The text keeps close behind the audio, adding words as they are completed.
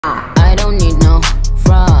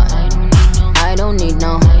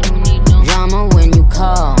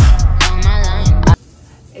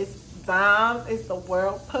Dimes is the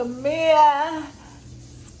world premiere.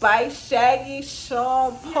 Spice, Shaggy,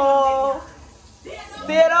 Sean Paul.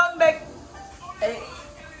 Still on the. Hey.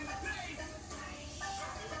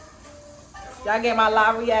 Y'all get my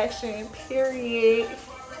live reaction, period.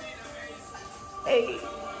 Hey.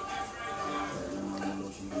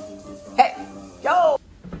 Hey, yo.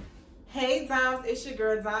 Hey, Dimes, it's your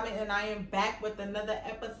girl Diamond, and I am back with another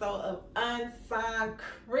episode of Unsigned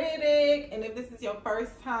Critic. And if this is your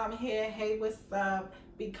first time here, hey, what's up?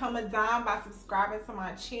 Become a Dime by subscribing to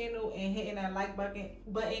my channel and hitting that like button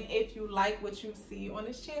if you like what you see on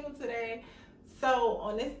this channel today. So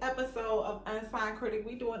on this episode of Unsigned Critic,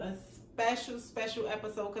 we're doing a special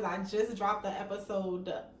episode because I just dropped the episode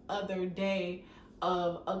the other day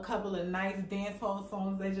of a couple of nice dancehall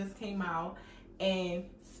songs that just came out. And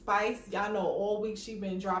Spice, y'all know all week she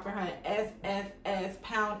been dropping her SSS,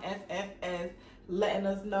 pound SSS, letting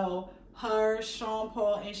us know her, Sean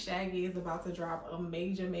Paul, and Shaggy is about to drop a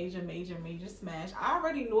major smash. I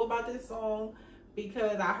already knew about this song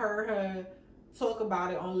because I heard her talk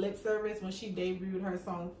about it on Lip Service when she debuted her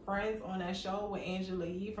song Friends on that show with Angela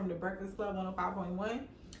Yee from The Breakfast Club 105.1.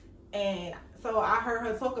 And so I heard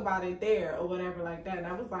her talk about it there or whatever like that. And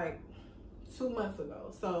that was like 2 months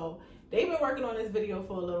ago. So they've been working on this video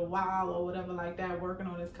for a little while or whatever like that, working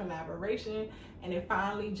on this collaboration. And it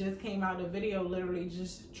finally just came out. The video literally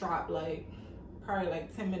just dropped like probably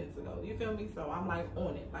like 10 minutes ago. You feel me? So I'm like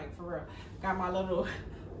on it, like for real. Got my little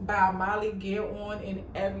Bob Marley gear on and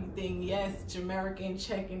everything. Yes, Jamaican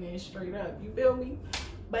checking in straight up. You feel me?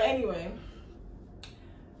 But anyway,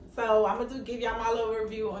 so I'm gonna give y'all my little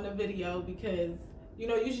review on the video because, you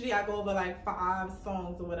know, usually I go over like 5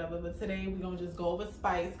 songs or whatever, but today we're gonna just go over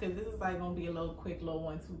Spice because this is like gonna be a little quick, little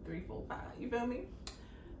 1, 2, 3, 4, 5. You feel me?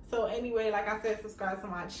 So anyway, like I said, subscribe to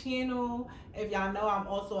my channel. If y'all know, I'm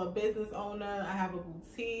also a business owner. I have a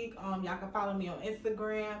boutique. Y'all can follow me on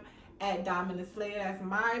Instagram at Diamond the Slayer. That's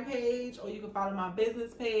my page, or you can follow my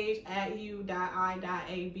business page at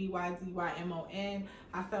u.i.abyzymon.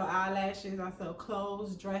 I sell eyelashes, I sell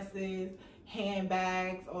clothes, dresses,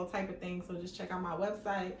 handbags, all type of things. So just check out my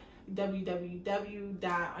website,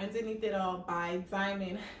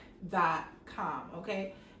 www.underneathitallbydiamond.com.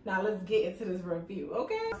 okay, now let's get into this review.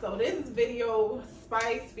 Okay, so this video,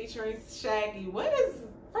 Spice featuring Shaggy.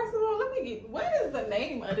 First of all, what is the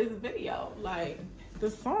name of this video? Like the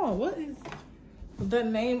song, what is the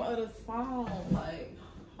name of the song? Like,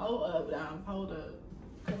 hold up,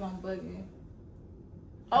 because I'm bugging.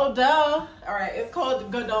 Oh, duh. All right, it's called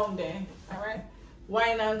Go Down There. All right.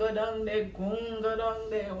 Why not go down there? Go down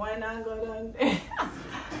there. Why not go down there?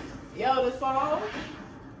 Yo, the song.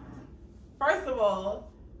 First of all,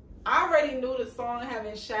 I already knew the song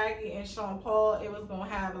having Shaggy and Sean Paul, it was gonna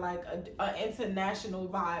have like an international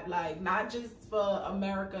vibe, like not just for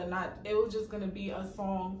America. It was just gonna be a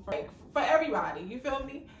song for everybody. You feel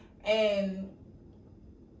me? And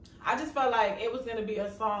I just felt like it was gonna be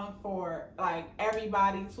a song for like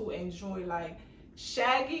everybody to enjoy. Like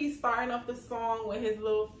Shaggy starting off the song with his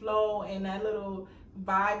little flow and that little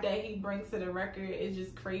vibe that he brings to the record is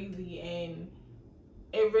just crazy, and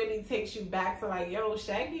it really takes you back to like, yo,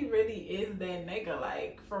 Shaggy really is that nigga,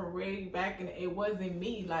 like from way back, and it wasn't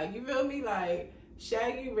me. Like, you feel me? Like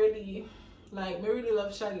Shaggy really, like, we really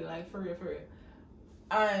love Shaggy, like for real.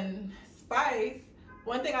 And Spice,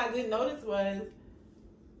 one thing I did notice was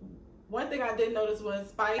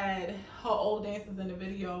Spice had her old dancers in the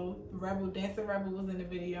video. Dancing Rebel was in the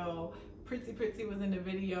video. Pretty was in the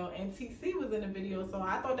video, and TC was in the video. So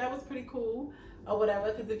I thought that was pretty cool or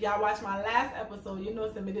whatever, because if y'all watch my last episode, you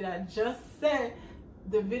know somebody that I just said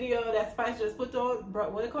the video that Spice just put on,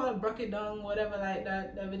 what they call it, Bruck It Dung, whatever, like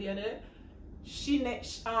that video there. She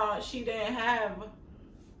didn't have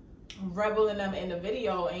Rebel in them in the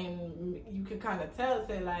video, and you could kind of tell,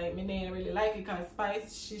 say like, me they didn't really like it because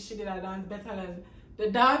Spice, she did that dance better than the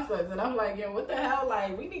dancers. And I'm like, yo, what the hell?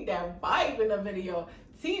 Like, we need that vibe in the video.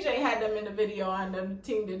 TJ had them in the video, and the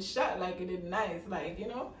team did shot like it did nice, like, you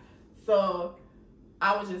know. So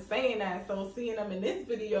I was just saying that. So seeing them in this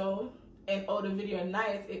video and the video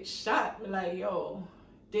nice, it shot me like, yo,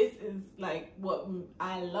 this is like what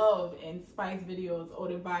I love in Spice videos, or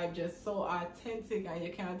the vibe just so authentic, and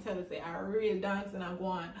you can't tell to say I really dance and I'm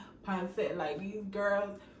going pan set. Like, these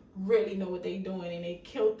girls really know what they doing, and they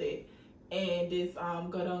killed it. And this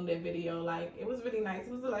Go Down There video, like, it was really nice.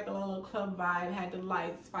 It was like a little club vibe, had the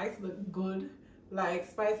lights. Spice looked good. Like,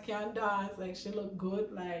 Spice can't dance, like, she looked good,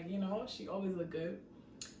 like, you know, she always looked good.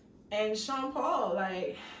 And Sean Paul,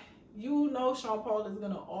 like, you know Sean Paul is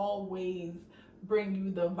gonna always bring you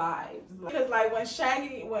the vibes. Because like when Sean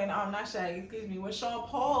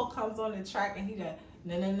Paul comes on the track and he just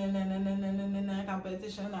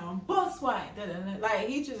competition now, boss white. Like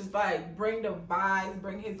he just like bring the vibes,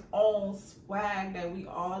 bring his own swag that we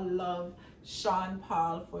all love Sean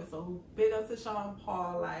Paul for. So big up to Sean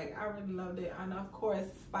Paul. Like I really loved it. And of course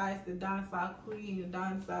Spice, the dancehall queen, the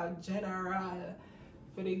dancehall general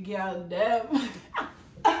for the girl them.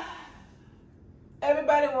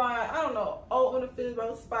 Everybody want, I don't know, open the feel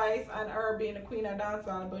about Spice and her being the queen of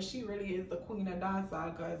dancehall, but she really is the queen of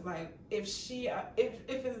dancehall. Cause like if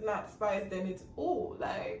it's not Spice, then it's ooh,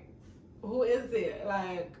 like who is it?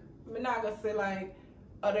 Like I'm not gonna say like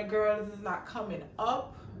other girls is not coming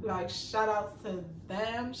up. Like shout outs to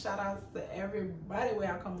them, shout outs to everybody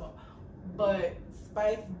where I come up. But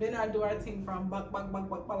Spice been I do our thing from buck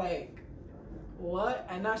like what?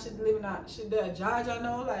 And now she's living out, she did a judge, I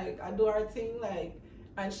know, like I do our thing, like,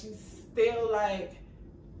 and she's still like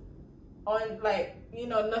on, like, you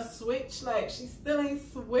know, no switch, like she still ain't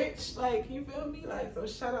switched, like, you feel me? Like, so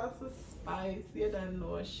shout out to Spice, you don't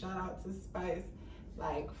know, shout out to Spice,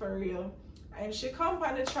 like for real. And she come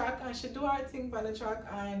on the track and she do our thing on the track,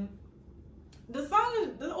 and the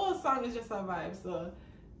whole song is just a vibe. So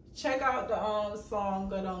check out the song,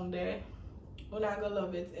 go down there. You're not gonna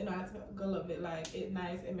love it, you're not gonna love it. Like it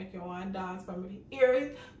nice, it make you want to dance from the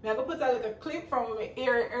ears. I'm gonna put that like a clip from the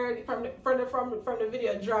ear early from the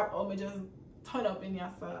video drop, or me just turn up in your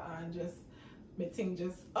cell and just my thing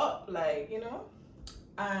just up, like, you know.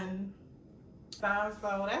 And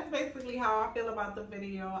so that's basically how I feel about the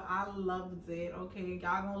video. I loved it. Okay,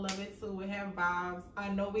 y'all gonna love it too. We have vibes. I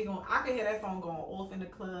know I can hear that song going off in the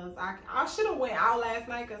clubs. I should have went out last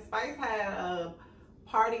night because Spice had a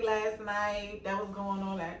party last night that was going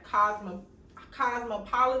on at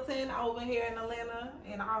Cosmopolitan over here in Atlanta,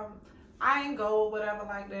 and I ain't go whatever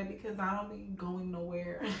like that because I don't be going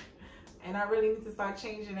nowhere. And I really need to start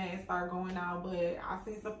changing that and start going out. But I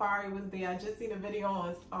seen Safari was there. I just seen a video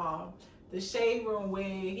on the Shade Room where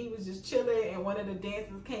he was just chilling and one of the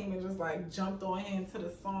dancers came and just like jumped on him to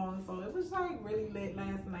the song. So it was like really lit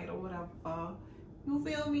last night or whatever. You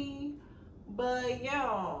feel me? But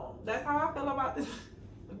yeah, that's how I feel about this.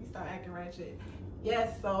 Let me start acting ratchet.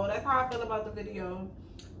 Yes, so that's how I feel about the video.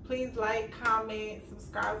 Please like, comment,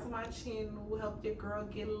 subscribe to my channel, help your girl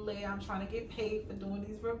get lit. I'm trying to get paid for doing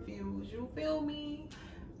these reviews. You feel me?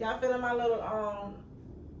 Y'all feeling my little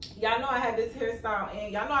y'all know I had this hairstyle,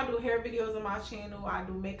 and y'all know I do hair videos on my channel. I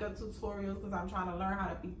do makeup tutorials because I'm trying to learn how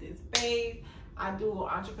to beat this face. I do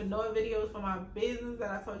entrepreneur videos for my business that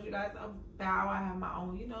I told you guys about. I have my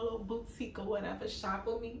own, you know, little boutique or whatever. Shop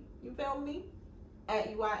with me. You feel me?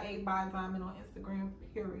 At UIA by Diamond on Instagram,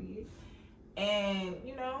 period. And,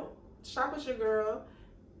 you know, shop with your girl.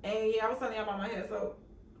 And yeah, I was telling y'all about my hair. So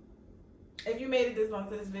if you made it this long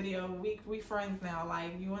to this video, we friends now.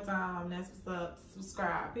 Like, you and Tom, that's what's up.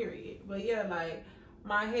 Subscribe, period. But yeah, like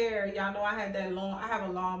my hair, y'all know I have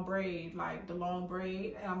a long braid, like the long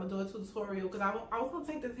braid, and I'm gonna do a tutorial because I was gonna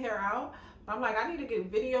take this hair out. But I'm like, I need to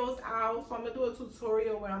get videos out, so I'm gonna do a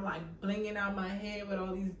tutorial where I'm like blinging out my hair with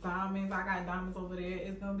all these diamonds. I got diamonds over there.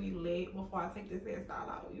 It's gonna be lit before I take this hairstyle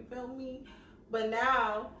out. You feel me? But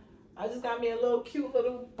now I just got me a little cute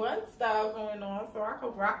little bun style going on, so I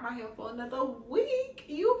can rock my hair for another week.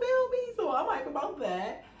 You feel me? So I'm hype about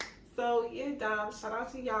that. So yeah, shout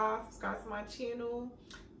out to y'all. Subscribe to my channel,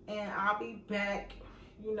 and I'll be back,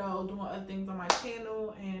 you know, doing other things on my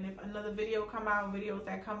channel. And if another video come out, videos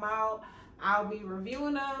that come out, I'll be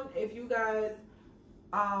reviewing them. If you guys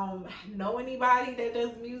know anybody that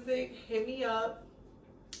does music, hit me up.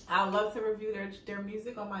 I love to review their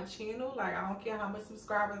music on my channel. Like, I don't care how much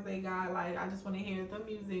subscribers they got. Like, I just want to hear the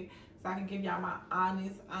music so I can give y'all my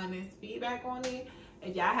honest feedback on it.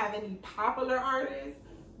 If y'all have any popular artists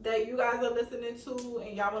that you guys are listening to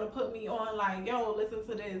and y'all want to put me on, like, yo, listen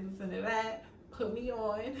to this, listen to that, put me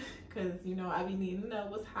on, because, you know, I be needing to know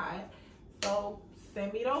what's hot. So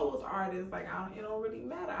send me those artists. Like, it don't really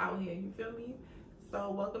matter out here, you feel me? So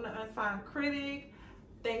welcome to Unsigned Critic.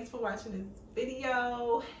 Thanks for watching this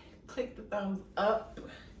video. Click the thumbs up.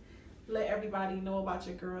 Let everybody know about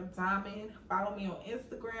your girl Diamond. Follow me on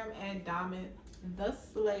Instagram at Diamond the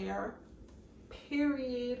Slayer,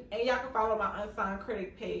 period. And y'all can follow my Unsigned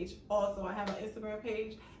Critic page. Also, I have an Instagram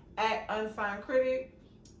page at Unsigned Critic.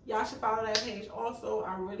 Y'all should follow that page also.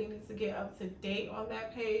 I really need to get up to date on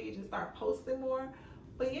that page and start posting more.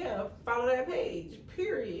 But yeah, follow that page,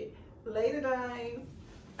 period. Later, guys.